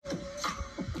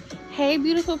Hey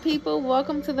beautiful people,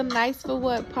 welcome to the Nice for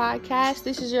What podcast.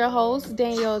 This is your host,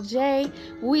 Danielle J.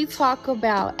 We talk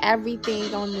about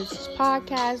everything on this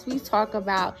podcast. We talk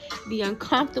about the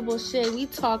uncomfortable shit. We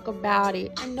talk about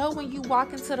it. And know when you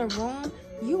walk into the room,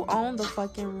 you own the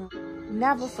fucking room.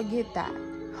 Never forget that.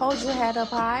 Hold your head up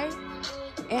high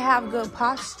and have good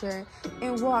posture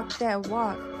and walk that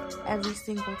walk every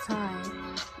single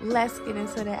time. Let's get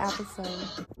into the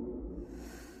episode.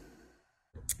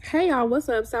 Hey y'all, what's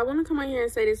up? So I want to come on here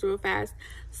and say this real fast.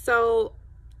 So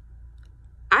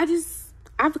I've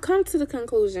come to the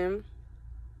conclusion,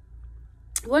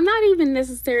 well, not even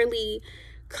necessarily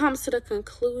comes to the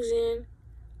conclusion,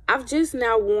 I've just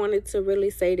now wanted to really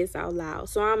say this out loud.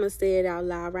 So I'm going to say it out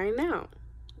loud right now.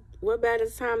 What better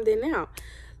time than now?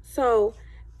 So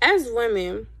as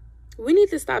women, we need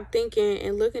to stop thinking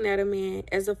and looking at a man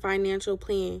as a financial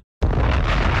plan.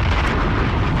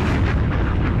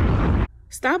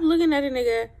 Stop looking at a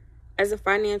nigga as a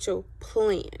financial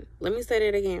plan. Let me say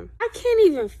that again. I can't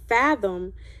even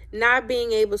fathom not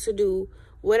being able to do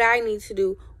what I need to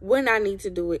do, when I need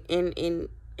to do it, and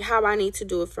how I need to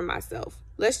do it for myself.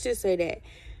 Let's just say that.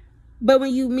 But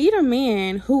when you meet a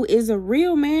man who is a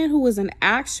real man, who is an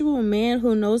actual man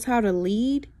who knows how to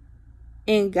lead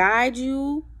and guide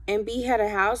you and be head of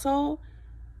household,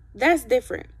 that's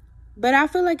different. But I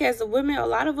feel like as a woman, a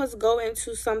lot of us go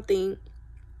into something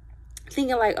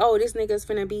thinking like, oh, this nigga's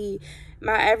finna be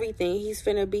my everything. He's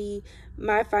finna be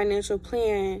my financial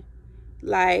plan.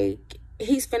 Like,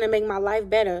 he's finna make my life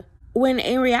better. When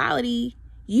in reality,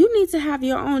 you need to have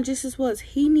your own just as well as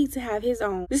he needs to have his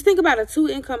own. Just think about a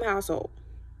 2-income household.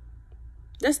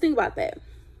 Let's think about that.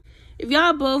 If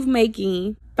y'all both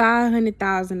making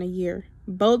 $500,000 a year,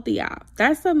 both of y'all,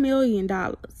 that's $1 million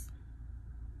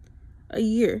a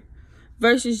year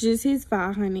versus just his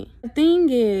 $500,000. The thing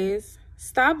is,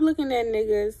 stop looking at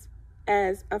niggas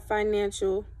as a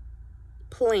financial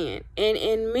plan.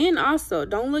 And men also,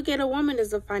 don't look at a woman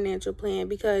as a financial plan,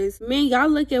 because men, y'all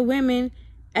look at women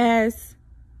as,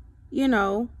 you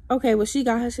know, okay, well, she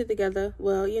got her shit together.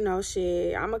 Well, you know,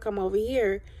 shit, I'm gonna come over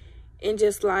here and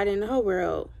just slide into her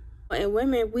world. And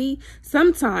women, we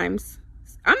sometimes,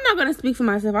 I'm not gonna speak for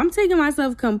myself. I'm taking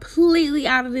myself completely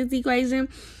out of this equation.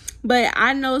 But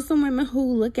I know some women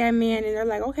who look at men and they're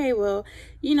like, okay, well,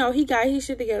 you know, he got his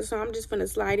shit together, so I'm just gonna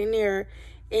slide in there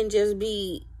and just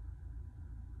be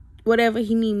whatever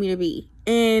he need me to be.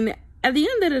 And at the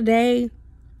end of the day,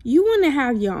 you want to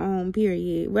have your own,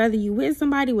 period. Whether you with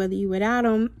somebody, whether you without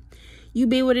them, you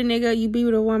be with a nigga, you be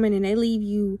with a woman, and they leave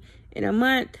you in a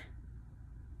month,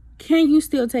 can you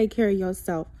still take care of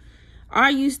yourself? Are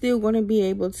you still going to be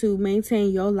able to maintain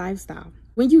your lifestyle?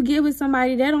 When you get with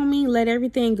somebody, that don't mean let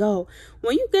everything go.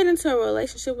 When you get into a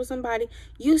relationship with somebody,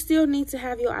 you still need to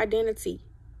have your identity.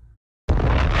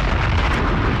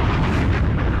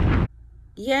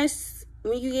 Yes,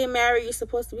 when you get married, you're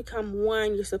supposed to become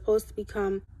one. You're supposed to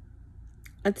become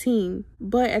a team.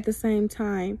 But at the same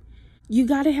time, you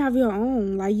got to have your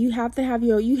own. Like, you have to have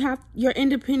your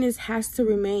independence has to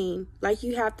remain. Like,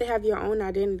 you have to have your own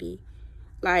identity.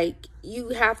 Like, you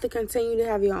have to continue to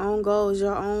have your own goals,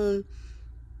 your own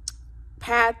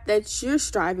path that you're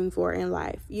striving for in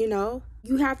life. You know,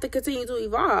 you have to continue to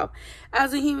evolve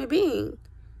as a human being,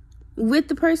 with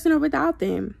the person or without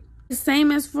them. The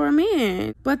same as for a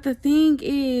man. But the thing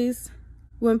is,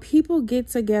 when people get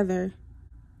together,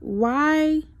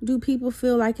 why do people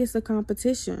feel like it's a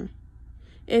competition?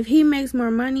 If he makes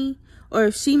more money, or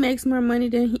if she makes more money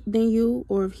than you,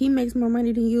 or if he makes more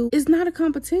money than you, it's not a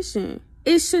competition.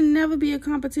 It should never be a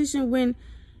competition. When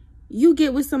you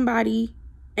get with somebody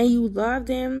and you love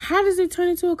them, how does it turn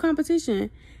into a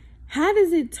competition? How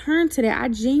does it turn to that? I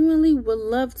genuinely would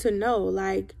love to know.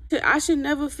 Like, I should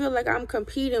never feel like I'm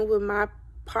competing with my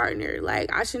partner.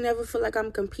 Like, I should never feel like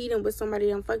I'm competing with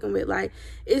somebody I'm fucking with. Like,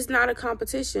 it's not a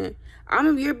competition.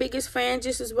 I'm your biggest fan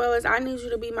just as well as I need you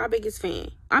to be my biggest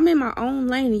fan. I'm in my own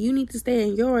lane and you need to stay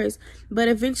in yours. But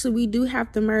eventually we do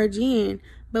have to merge in.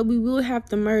 But we will have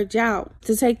to merge out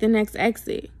to take the next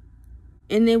exit.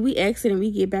 And then we exit and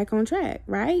we get back on track,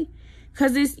 right?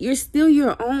 Because you're still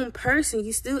your own person.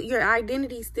 Your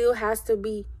identity still has to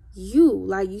be you.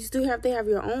 Like, you still have to have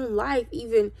your own life,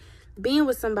 even being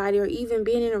with somebody or even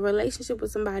being in a relationship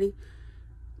with somebody.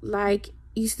 Like,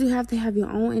 you still have to have your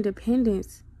own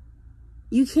independence.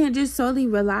 You can't just solely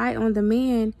rely on the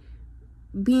man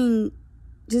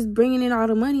just bringing in all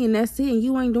the money and that's it, and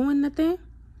you ain't doing nothing.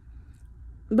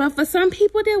 But for some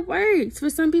people that works.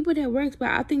 But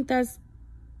I think that's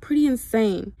pretty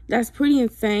insane. That's pretty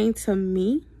insane to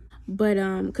me. But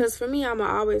because for me, I'ma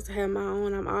always have my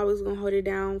own. I'm always gonna hold it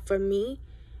down for me.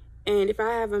 And if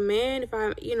I have a man, if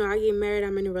I get married,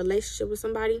 I'm in a relationship with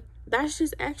somebody, that's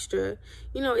just extra.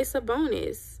 It's a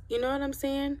bonus. You know what I'm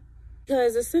saying?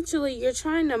 Because essentially you're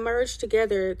trying to merge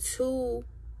together two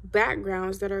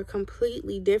backgrounds that are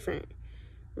completely different,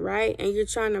 right? And you're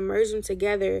trying to merge them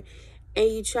together and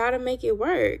you try to make it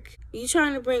work. You're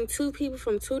trying to bring two people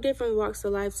from two different walks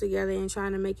of life together and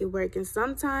trying to make it work. And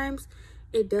sometimes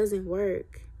it doesn't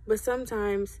work. But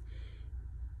sometimes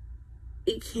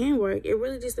it can work. It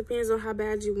really just depends on how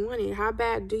bad you want it. How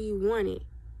bad do you want it?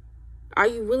 Are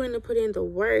you willing to put in the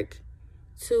work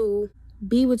to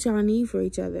be what y'all need for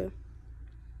each other?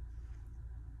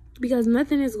 Because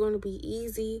nothing is going to be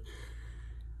easy.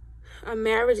 A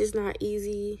marriage is not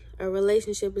easy. A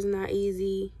relationship is not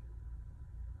easy.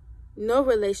 No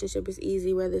relationship is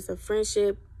easy, whether it's a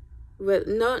friendship. But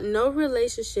no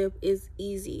relationship is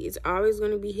easy. It's always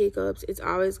going to be hiccups. It's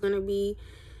always going to be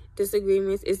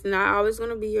disagreements. It's not always going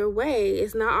to be your way.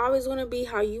 It's not always going to be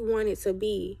how you want it to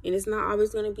be. And it's not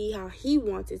always going to be how he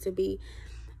wants it to be.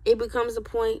 It becomes a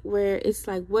point where it's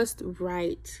like, what's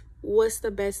right? What's the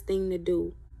best thing to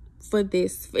do for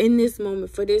this, in this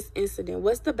moment, for this incident?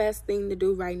 What's the best thing to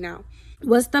do right now?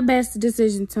 What's the best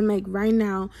decision to make right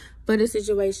now for the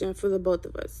situation for the both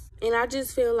of us? And I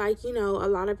just feel like, a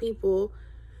lot of people,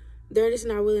 they're just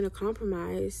not willing to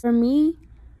compromise. For me,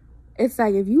 it's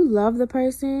like, if you love the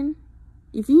person,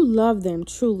 if you love them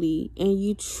truly and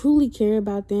you truly care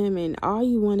about them and all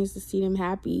you want is to see them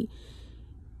happy,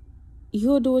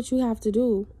 you'll do what you have to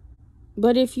do.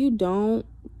 But if you don't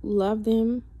love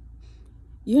them,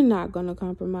 you're not going to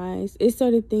compromise. It's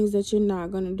certain things that you're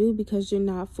not going to do because you're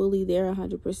not fully there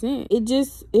 100%.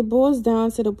 It boils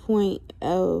down to the point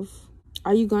of,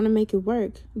 are you going to make it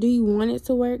work? Do you want it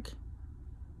to work?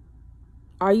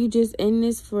 Are you just in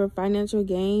this for financial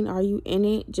gain? Are you in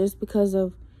it just because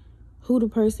of who the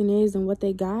person is and what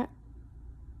they got?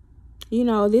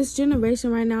 This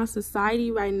generation right now, society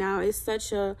right now, is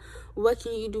such a what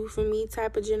can you do for me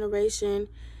type of generation,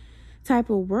 type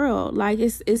of world. Like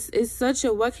it's such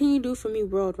a what can you do for me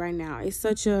world right now. It's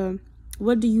such a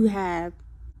what do you have?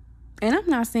 And I'm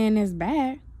not saying that's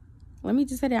bad. Let me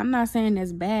just say that I'm not saying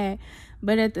that's bad,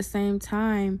 but at the same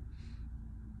time,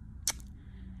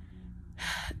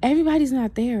 everybody's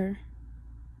not there.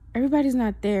 Everybody's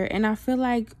not there. And I feel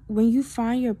like when you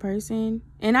find your person,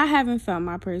 and I haven't found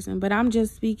my person, but I'm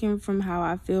just speaking from how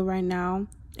I feel right now,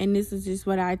 and this is just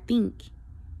what I think.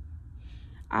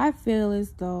 I feel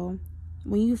as though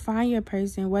when you find your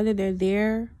person, whether they're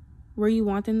there where you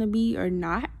want them to be or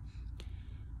not,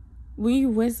 when you're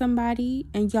with somebody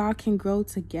and y'all can grow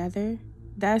together,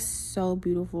 that's so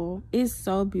beautiful. It's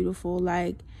so beautiful.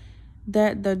 Like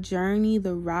that, the journey,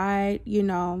 the ride,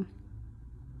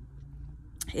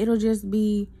 it'll just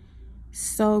be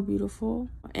so beautiful.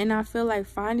 And I feel like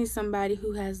finding somebody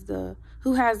who has a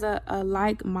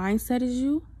like mindset as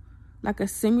you, like a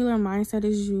similar mindset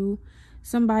as you,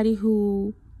 somebody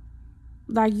who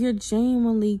like you're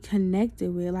genuinely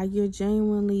connected with, like you're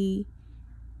genuinely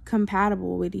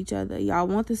compatible with each other. Y'all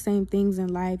want the same things in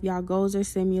life. Y'all goals are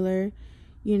similar,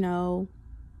 y'all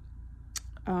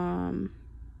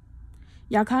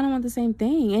kind of want the same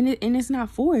thing, and it's not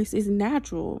forced, it's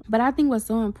natural. But I think what's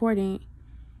so important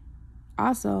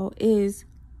also is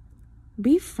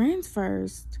be friends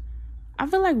first. I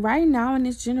feel like right now in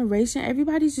this generation,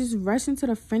 everybody's just rushing to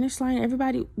the finish line.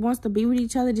 Everybody wants to be with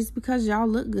each other just because y'all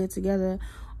look good together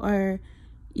or,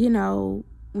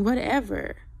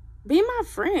 whatever. Be my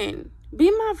friend. Be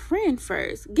my friend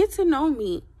first. Get to know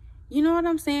me. You know what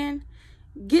I'm saying?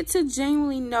 Get to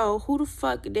genuinely know who the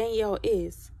fuck Danielle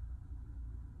is.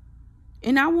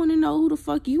 And I want to know who the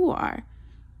fuck you are.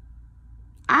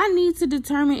 I need to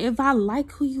determine if I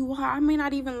like who you are. I may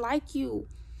not even like you.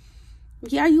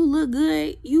 Yeah, you look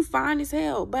good. You fine as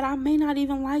hell. But I may not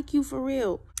even like you for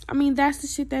real. I mean, that's the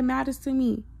shit that matters to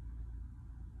me.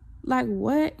 Like,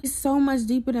 what? It's so much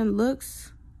deeper than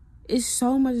looks. It's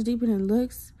so much deeper than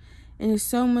looks. And it's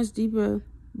so much deeper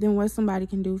than what somebody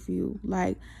can do for you.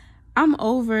 Like, I'm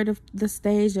over the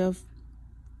stage of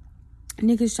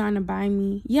niggas trying to buy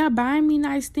me. Yeah, buying me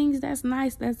nice things. That's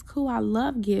nice. That's cool. I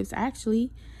love gifts,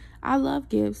 actually. I love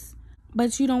gifts.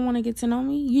 But you don't want to get to know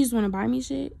me? You just want to buy me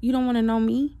shit? You don't want to know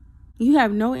me? You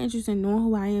have no interest in knowing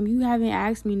who I am. You haven't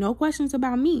asked me no questions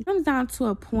about me. It comes down to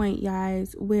a point,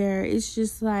 guys, where it's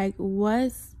just like,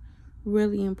 what's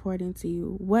really important to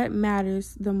you? What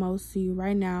matters the most to you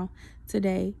right now,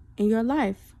 today, in your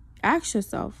life? Ask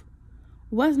yourself,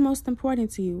 what's most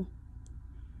important to you?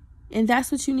 And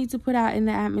that's what you need to put out in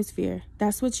the atmosphere.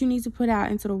 That's what you need to put out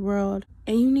into the world.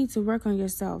 And you need to work on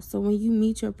yourself. So when you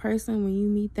meet your person, when you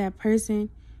meet that person,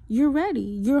 you're ready.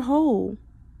 You're whole.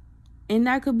 And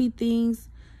that could be things,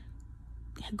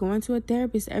 going to a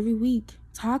therapist every week,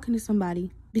 talking to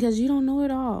somebody, because you don't know it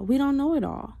all. We don't know it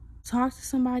all. Talk to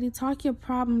somebody, talk your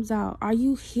problems out. Are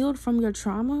you healed from your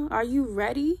trauma? Are you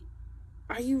ready?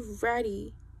 Are you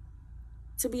ready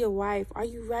to be a wife? Are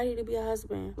you ready to be a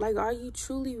husband? Like, are you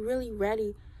truly, really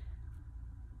ready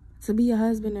to be a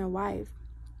husband and wife?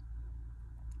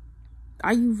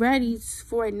 Are you ready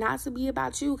for it not to be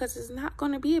about you? Because it's not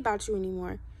going to be about you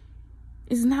anymore.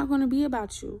 It's not going to be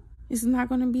about you. It's not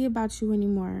going to be about you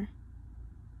anymore.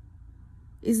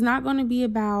 It's not going to be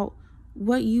about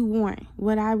what you want,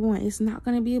 what I want. It's not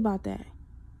going to be about that.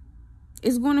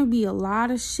 It's going to be a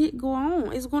lot of shit going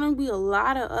on. It's going to be a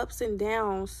lot of ups and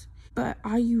downs. But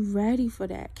are you ready for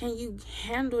that? Can you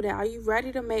handle that? Are you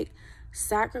ready to make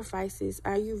sacrifices?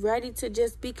 Are you ready to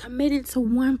just be committed to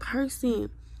one person?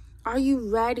 Are you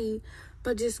ready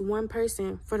for just one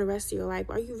person for the rest of your life?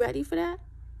 Are you ready for that?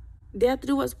 Death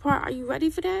do us part. Are you ready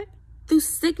for that? Through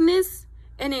sickness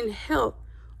and in health.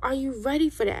 Are you ready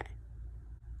for that?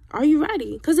 Are you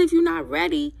ready? Because if you're not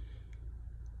ready,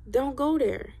 don't go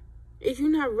there. If you're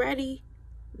not ready,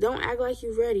 don't act like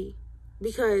you're ready.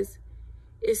 Because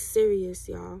it's serious,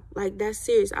 y'all. Like, that's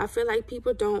serious. I feel like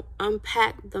people don't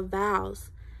unpack the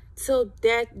vows. Till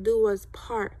death do us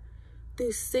part.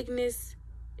 Through sickness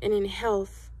and in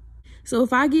health. So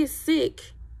if I get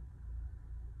sick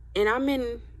and I'm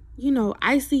in,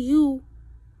 ICU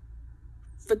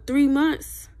for 3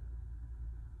 months,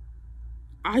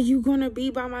 are you going to be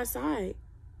by my side?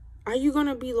 Are you going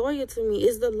to be loyal to me?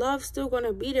 Is the love still going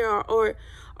to be there? Or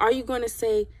are you going to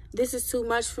say, this is too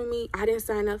much for me, I didn't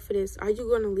sign up for this? Are you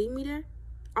going to leave me there?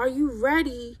 Are you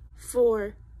ready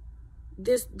for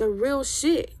this, the real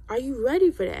shit? Are you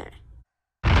ready for that?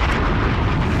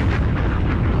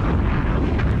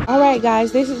 All right,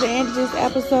 guys, this is the end of this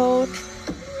episode.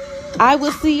 I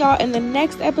will see y'all in the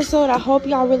next episode. I hope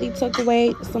y'all really took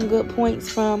away some good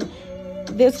points from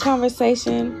this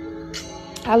conversation.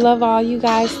 I love all you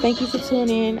guys. Thank you for tuning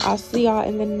in. I'll see y'all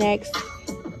in the next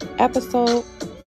episode.